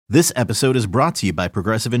This episode is brought to you by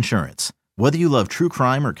Progressive Insurance. Whether you love true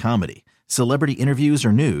crime or comedy, celebrity interviews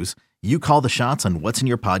or news, you call the shots on what's in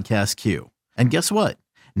your podcast queue. And guess what?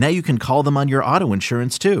 Now you can call them on your auto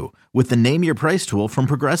insurance too with the Name Your Price tool from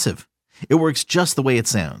Progressive. It works just the way it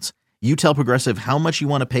sounds. You tell Progressive how much you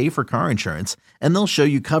want to pay for car insurance, and they'll show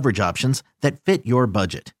you coverage options that fit your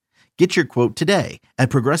budget. Get your quote today at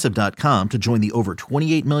Progressive.com to join the over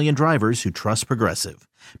 28 million drivers who trust Progressive.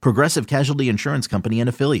 Progressive Casualty Insurance Company and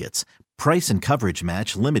Affiliates. Price and coverage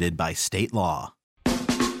match limited by state law.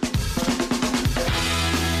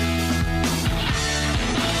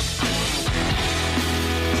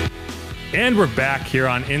 And we're back here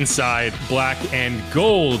on Inside Black and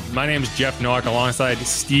Gold. My name is Jeff Nowak alongside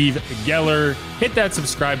Steve Geller. Hit that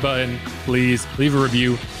subscribe button, please. Leave a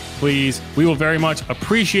review, please. We will very much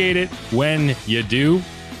appreciate it when you do.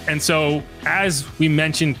 And so, as we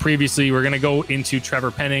mentioned previously, we're going to go into Trevor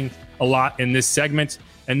Penning a lot in this segment.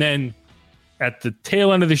 And then at the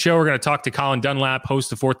tail end of the show, we're going to talk to Colin Dunlap,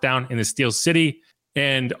 host of Fourth Down in the Steel City,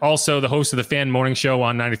 and also the host of the Fan Morning Show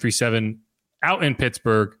on 93.7 out in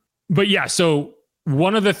Pittsburgh. But yeah, so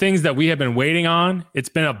one of the things that we have been waiting on, it's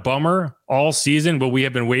been a bummer all season, but we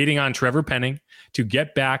have been waiting on Trevor Penning to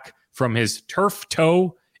get back from his turf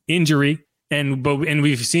toe injury. And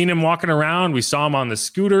we've seen him walking around. We saw him on the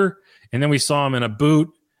scooter, and then we saw him in a boot,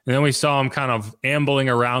 and then we saw him kind of ambling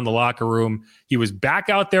around the locker room. He was back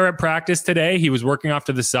out there at practice today. He was working off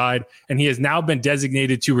to the side, and he has now been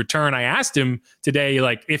designated to return. I asked him today,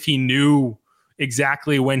 like, if he knew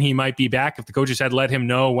exactly when he might be back, if the coaches had let him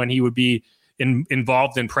know when he would be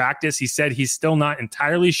involved in practice. He said he's still not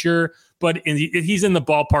entirely sure, but he's in the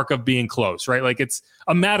ballpark of being close, right? Like, it's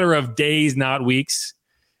a matter of days, not weeks.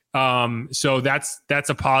 So that's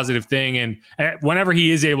a positive thing. And whenever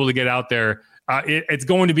he is able to get out there, it's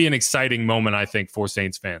going to be an exciting moment, I think, for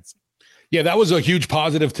Saints fans. Yeah, that was a huge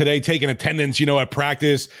positive today, taking attendance, at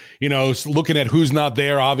practice, looking at who's not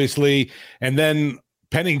there, obviously. And then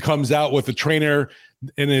Penning comes out with the trainer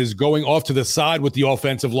and is going off to the side with the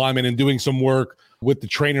offensive lineman and doing some work with the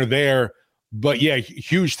trainer there. But yeah,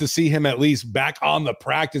 huge to see him at least back on the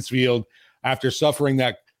practice field after suffering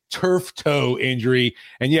that turf toe injury.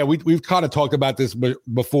 And yeah, we've kind of talked about this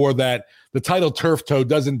before, that the title turf toe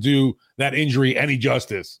doesn't do that injury any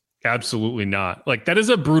justice. Absolutely not. Like, that is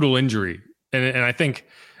a brutal injury. And I think,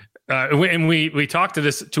 and we talked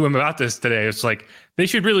to him about this today. It's like, they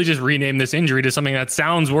should really just rename this injury to something that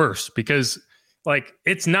sounds worse, because like,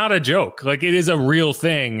 it's not a joke. Like, it is a real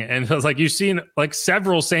thing. And it's like, you've seen like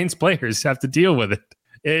several Saints players have to deal with it.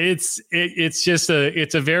 It's just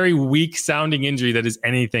a very weak sounding injury that is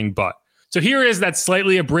anything but. So here is that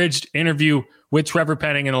slightly abridged interview with Trevor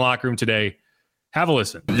Penning in the locker room today. Have a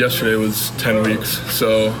listen. Yesterday was 10 weeks.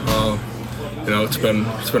 So, it's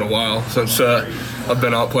been a while since I've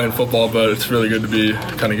been out playing football, but it's really good to be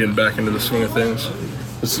kind of getting back into the swing of things.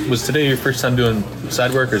 Was today your first time doing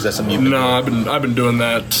side work, or is that something you've been doing? I've been doing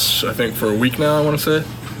that, I think, for a week now, I want to say.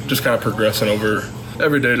 Just kind of progressing over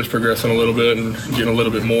every day, just progressing a little bit and getting a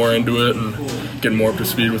little bit more into it and getting more up to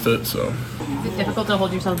speed with it. So, is it difficult to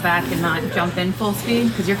hold yourself back and not jump in full speed?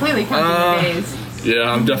 Because you're clearly counting your days.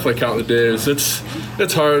 Yeah, I'm definitely counting the days.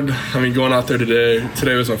 It's hard. I mean, going out there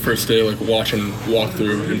today was my first day, like, watching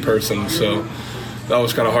walkthrough in person. So that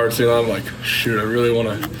was kind of hard seeing that. I'm like, shoot, I really want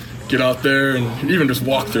to get out there and even just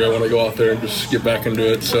walk through. I want to go out there and just get back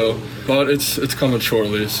into it. So, but it's coming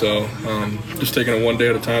shortly. So just taking it one day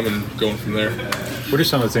at a time and going from there. What are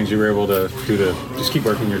some of the things you were able to do to just keep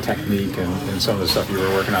working your technique and some of the stuff you were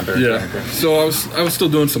working on there? Yeah, so I was still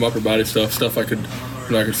doing some upper body stuff I could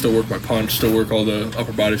still work my punch, still work all the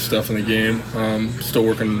upper body stuff in the game. Still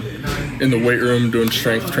working in the weight room, doing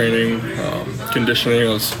strength training, conditioning.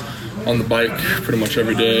 I was on the bike pretty much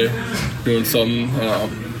every day, doing something.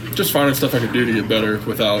 Just finding stuff I could do to get better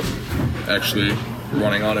without actually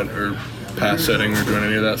running on it or pass setting or doing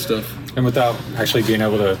any of that stuff. And without actually being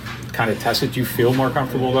able to kind of test it, do you feel more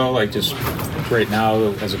comfortable though? Like, just right now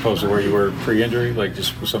as opposed to where you were pre-injury, like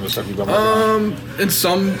just with some of the stuff you've done? In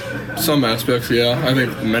some aspects, yeah. I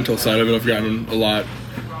think the mental side of it, I've gotten a lot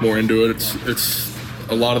more into it. It's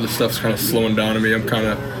a lot of the stuff's kind of slowing down to me. I'm kind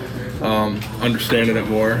of understanding it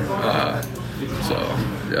more. So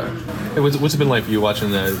yeah. And what's it been like for you watching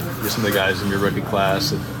some of the guys in your rookie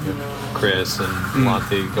class, Chris and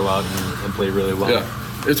Monty, go out and play really well? Yeah.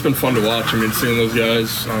 It's been fun to watch. I mean, seeing those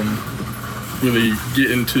guys really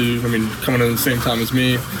get into, coming in at the same time as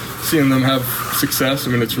me, seeing them have success,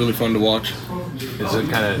 it's really fun to watch. Does it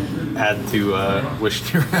kind of add to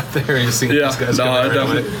wishing you were out there and seeing these guys come out?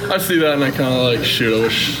 I see that and I kind of like, shoot, I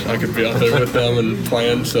wish I could be out there with them and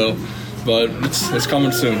playing. So but it's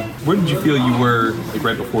coming soon. Where did you feel you were like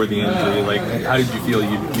right before the injury? Like, how did you feel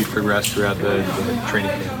you progressed throughout the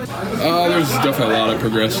training camp? There's definitely a lot of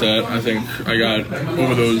progress at. I think I got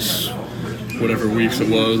over those whatever weeks it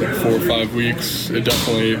was, like 4 or 5 weeks. I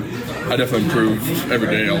definitely improved every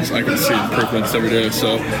day. I could see improvements every day.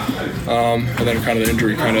 So, and then kind of the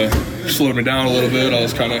injury kind of slowed me down a little bit. I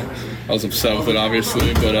was upset with it,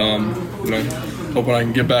 obviously, but hoping I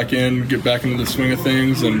can get back into the swing of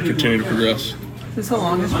things and continue to progress. Is this the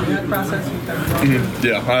longest rehab process you've been through?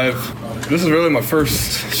 Yeah, this is really my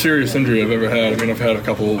first serious injury I've ever had. I mean, I've had a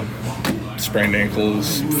couple sprained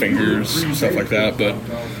ankles, fingers, stuff like that, but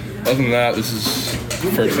other than that, this is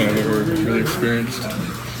the first thing I've ever really experienced.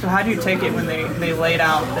 So how do you take it when they laid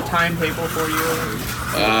out the timetable for you?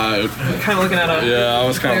 Kind of looking at I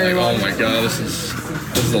was kind of like, oh my god, this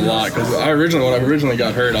is a lot. Because when I originally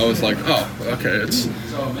got hurt, I was like, oh, okay,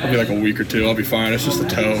 it'll be like a week or two, I'll be fine. It's just a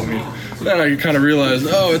toe. I mean, then I kind of realized,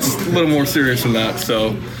 oh, it's a little more serious than that.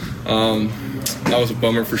 So that was a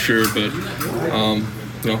bummer for sure, but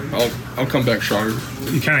I'll come back stronger.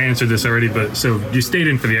 You kind of answered this already, but so you stayed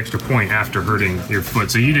in for the extra point after hurting your foot,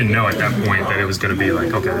 so you didn't know at that point that it was going to be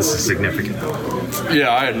like, okay, this is significant.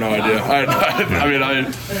 Yeah, I had no idea.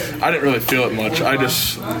 I didn't really feel it much. I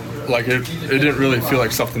just it didn't really feel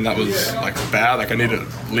like something that was like bad. Like I need to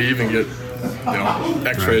leave and get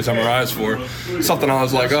X-rays, MRIs for something. I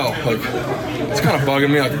was like, oh, like it's kind of bugging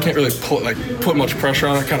me. Like I can't really put much pressure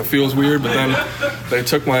on it. It kind of feels weird. But then they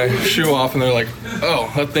took my shoe off and they're like,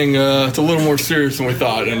 oh, that thing, it's a little more serious than we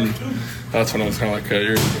thought. And that's when I was kind of like,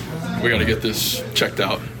 okay, we got to get this checked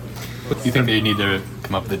out. Do you think they need to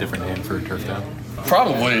come up with a different name for turf down?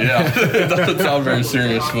 Probably, yeah. It doesn't sound very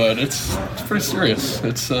serious, but it's pretty serious.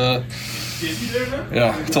 It's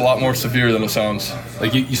it's a lot more severe than it sounds.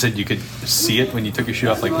 Like you said, you could see it when you took your shoe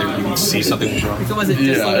off. Like you could see something was wrong. So was it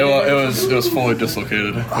dislocated? Yeah, it was fully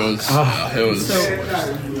dislocated. It was.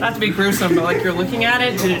 So not to be gruesome, but like you're looking at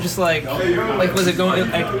it, did it just like was it going?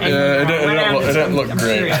 Yeah, it didn't look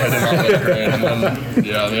great. It did not look great. And then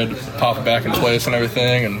they had to pop it back in place and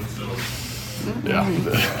everything, and. Yeah.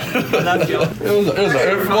 It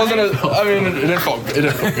wasn't. It didn't feel good.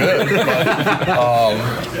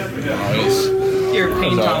 But, your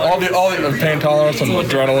pain tolerance. All the pain tolerance and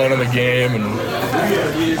adrenaline in the game, and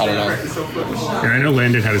I don't know. And I know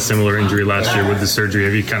Landon had a similar injury last year with the surgery.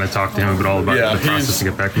 Have you kind of talked to him at all about the process to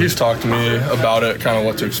get back? He's talked to me about it, kind of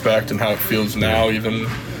what to expect and how it feels now, even.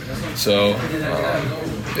 So.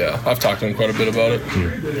 I've talked to him quite a bit about it.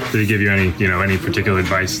 Did he give you any particular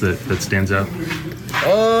advice that stands out?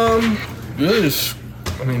 Really just,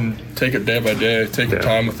 take it day by day. Take your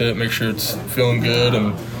time with it. Make sure it's feeling good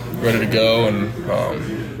and ready to go. And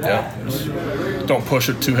just don't push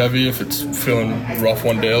it too heavy. If it's feeling rough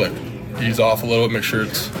one day, like ease off a little bit. Make sure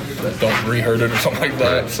don't re-hurt it or something like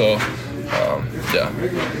that. So.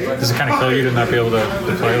 Does it kind of kill you to not be able to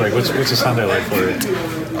play? Like, what's the Sunday like for you?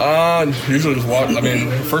 Usually just watch.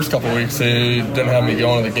 The first couple of weeks they didn't have me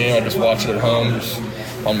going to the game. I just watched it at home, just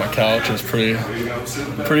on my couch. It was pretty. I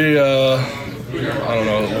don't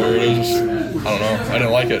know what the word is. I don't know. I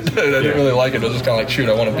didn't like it. I didn't really like it. It was just kind of like, shoot,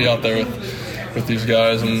 I want to be out there with these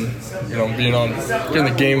guys and getting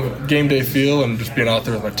the game day feel and just being out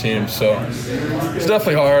there with my team. So it's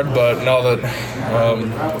definitely hard, but now that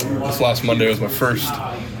this last Monday was my first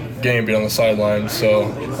game being on the sidelines,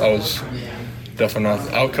 so that was definitely not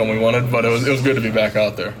the outcome we wanted, but it was good to be back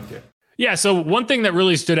out there. Yeah, so one thing that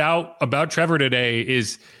really stood out about Trevor today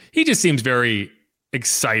is he just seems very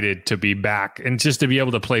excited to be back and just to be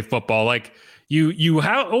able to play football. Like you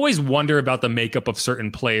always wonder about the makeup of certain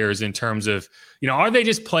players in terms of, are they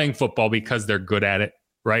just playing football because they're good at it,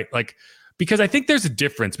 right? Like, because I think there's a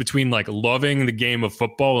difference between like loving the game of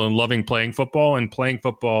football and loving playing football and playing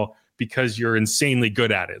football because you're insanely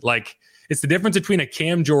good at it. Like, it's the difference between a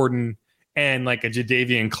Cam Jordan and like a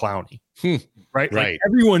Jadeveon Clowney. Right? Like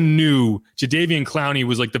everyone knew Jadeveon Clowney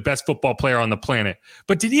was like the best football player on the planet.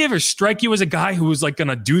 But did he ever strike you as a guy who was like going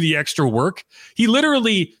to do the extra work? He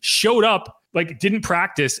literally showed up, like didn't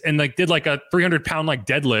practice and like did like a 300-pound like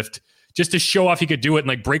deadlift just to show off he could do it and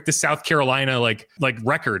like break the South Carolina like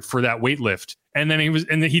record for that weight lift. And then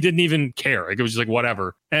he didn't even care. Like it was just like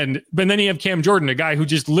whatever. But then you have Cam Jordan, a guy who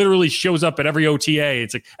just literally shows up at every OTA.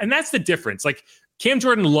 It's like, and that's the difference. Like Cam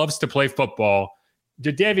Jordan loves to play football.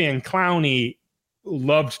 Jadeveon Clowney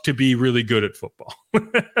loved to be really good at football.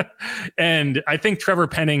 And I think Trevor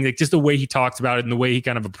Penning, like just the way he talks about it and the way he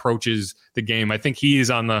kind of approaches the game, I think he is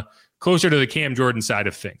on the closer to the Cam Jordan side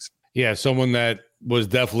of things. Yeah, someone that was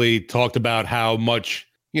definitely talked about how much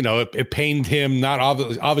it pained him. Not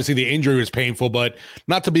obviously the injury was painful, but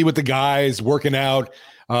not to be with the guys working out,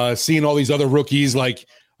 seeing all these other rookies like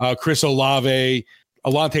Chris Olave,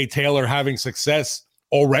 Alontae Taylor having success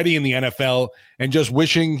already in the NFL, and just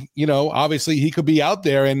wishing, obviously he could be out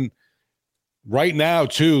there. And right now,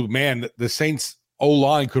 too, man, the Saints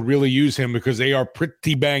O-line could really use him because they are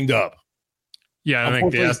pretty banged up. Yeah, I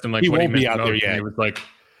think they asked him like, he what won't he be out there most, yet. and he was like,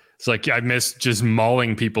 it's like, I miss just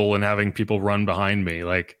mauling people and having people run behind me.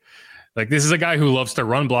 Like this is a guy who loves to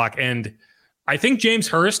run block. And I think James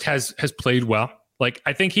Hurst has played well. Like,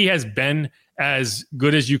 I think he has been as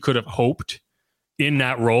good as you could have hoped in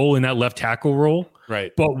that role, in that left tackle role.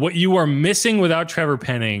 Right. But what you are missing without Trevor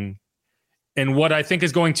Penning, and what I think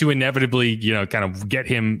is going to inevitably, kind of get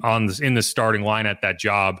him in the starting line at that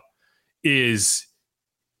job, is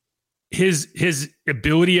his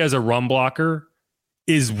ability as a run blocker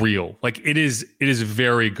is real. Like, it is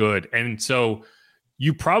very good. And so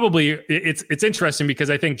you probably, it's interesting because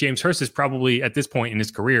I think James Hurst is probably at this point in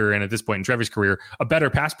his career and at this point in Trevor's career, a better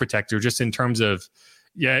pass protector just in terms of,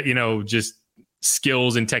 just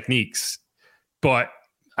skills and techniques. But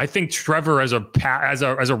I think Trevor as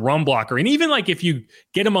a run blocker, and even like if you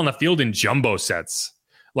get him on the field in jumbo sets,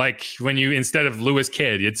 like when you, instead of Lewis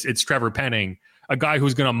Kidd, it's Trevor Penning, a guy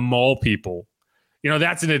who's going to maul people,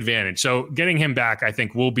 that's an advantage. So getting him back, I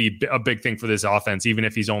think, will be a big thing for this offense, even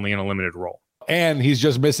if he's only in a limited role. And he's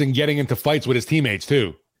just missing getting into fights with his teammates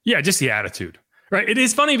too. Yeah, just the attitude. Right. It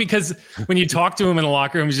is funny because when you talk to him in the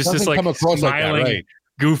locker room, he's just like smiling, like that, right?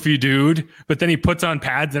 Goofy dude. But then he puts on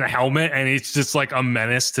pads and a helmet and he's just like a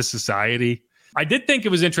menace to society. I did think it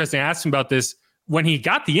was interesting. I asked him about this. When he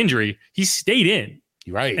got the injury, he stayed in.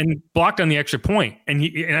 Right. And blocked on the extra point. And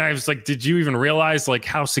I was like, did you even realize like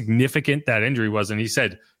how significant that injury was? And he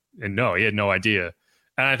said, no, he had no idea.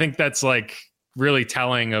 And I think that's like really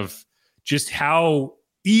telling of just how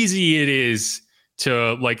easy it is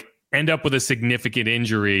to like end up with a significant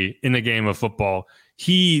injury in the game of football.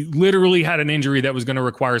 He literally had an injury that was going to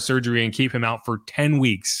require surgery and keep him out for 10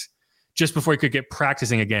 weeks just before he could get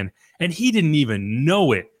practicing again. And he didn't even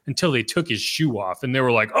know it until they took his shoe off and they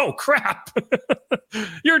were like, oh crap,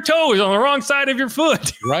 your toe is on the wrong side of your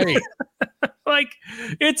foot. Right. Like,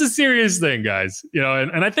 it's a serious thing, guys.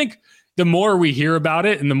 And I think the more we hear about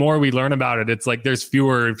it and the more we learn about it, it's like there's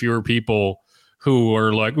fewer and fewer people who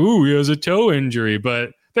are like, ooh, he has a toe injury, but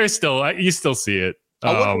there's still, you still see it.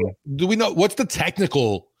 Do we know what's the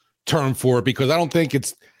technical term for it? Because I don't think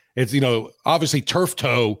it's obviously turf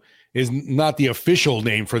toe is not the official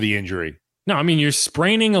name for the injury. No, I mean, you're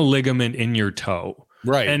spraining a ligament in your toe.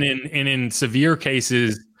 Right. And in severe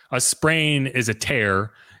cases, a sprain is a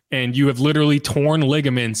tear, and you have literally torn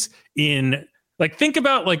ligaments in, like, think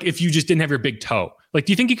about like if you just didn't have your big toe. Like,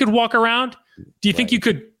 do you think you could walk around? Do you think you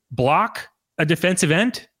could block a defensive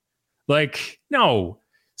end? Like, no.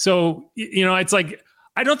 So, it's like,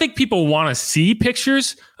 I don't think people want to see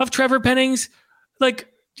pictures of Trevor Penning's,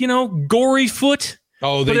 like, gory foot.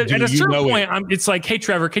 Oh, but at a certain point, it's like, hey,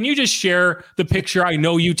 Trevor, can you just share the picture I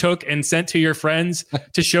know you took and sent to your friends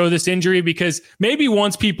to show this injury? Because maybe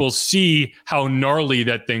once people see how gnarly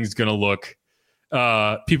that thing's going to look,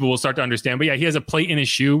 people will start to understand. But yeah, he has a plate in his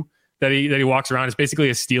shoe that he walks around. It's basically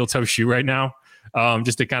a steel toe shoe right now,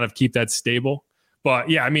 just to kind of keep that stable. But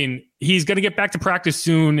yeah, I mean, he's going to get back to practice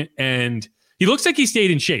soon, and he looks like he stayed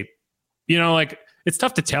in shape. Like, it's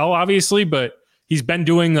tough to tell, obviously, but he's been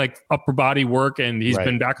doing like upper body work, and he's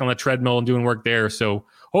been back on the treadmill and doing work there. So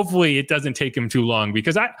hopefully it doesn't take him too long,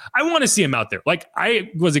 because I want to see him out there. Like,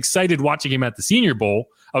 I was excited watching him at the Senior Bowl.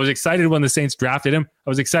 I was excited when the Saints drafted him. I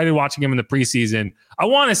was excited watching him in the preseason. I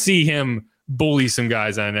want to see him bully some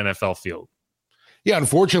guys on an NFL field. Yeah,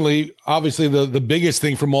 unfortunately, obviously the biggest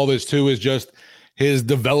thing from all this too is just his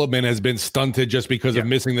development has been stunted just because of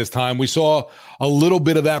missing this time. We saw a little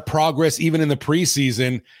bit of that progress even in the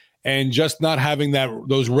preseason, and just not having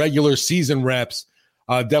those regular season reps,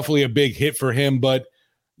 definitely a big hit for him. But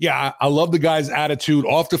yeah, I love the guy's attitude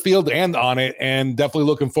off the field and on it, and definitely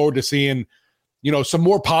looking forward to seeing, some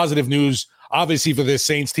more positive news, obviously, for this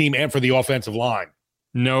Saints team and for the offensive line.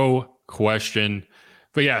 No question.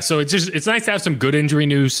 But yeah, so it's nice to have some good injury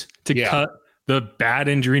news to cut the bad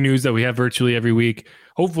injury news that we have virtually every week.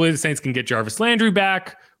 Hopefully the Saints can get Jarvis Landry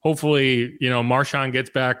back. Hopefully, Marshawn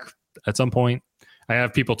gets back at some point. I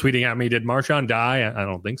have people tweeting at me, did Marshawn die? I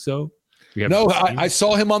don't think so. No, I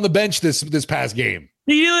saw him on the bench this past game.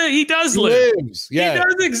 He does live. Lives. Yeah. He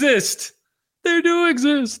does exist. They do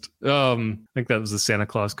exist. I think that was the Santa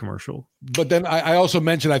Claus commercial. But then I also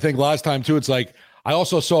mentioned, I think last time too, it's like I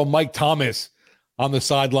also saw Mike Thomas on the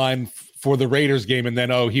sideline for the Raiders game, and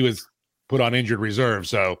then he was put on injured reserve.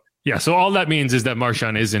 So Yeah, so all that means is that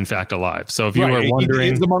Marshawn is in fact alive. So if you Right, were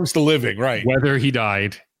wondering he's amongst the living, right? whether he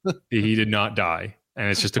died, he did not die. And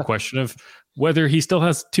it's just a question of whether he still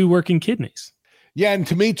has 2 working kidneys. Yeah, and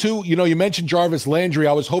to me too, you mentioned Jarvis Landry.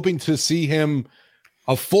 I was hoping to see him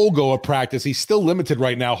a full go of practice. He's still limited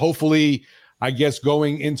right now. Hopefully, I guess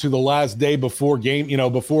going into the last day before game,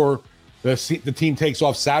 before the team takes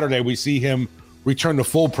off Saturday, we see him return to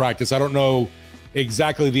full practice. I don't know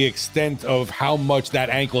exactly the extent of how much that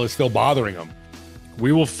ankle is still bothering him.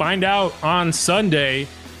 We will find out on Sunday.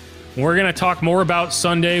 We're going to talk more about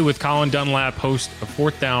Sunday with Colin Dunlap, host of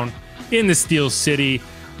 4th Down in the Steel City.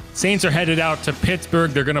 Saints are headed out to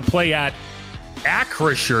Pittsburgh. They're going to play at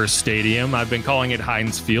Acrisure Stadium. I've been calling it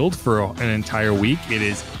Heinz Field for an entire week. It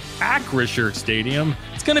is Acrisure Stadium.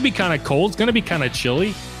 It's going to be kind of cold. It's going to be kind of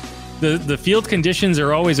chilly. The field conditions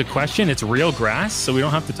are always a question. It's real grass, so we don't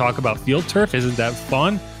have to talk about field turf. Isn't that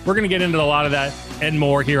fun? We're going to get into a lot of that and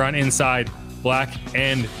more here on Inside Black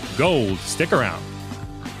and Gold. Stick around.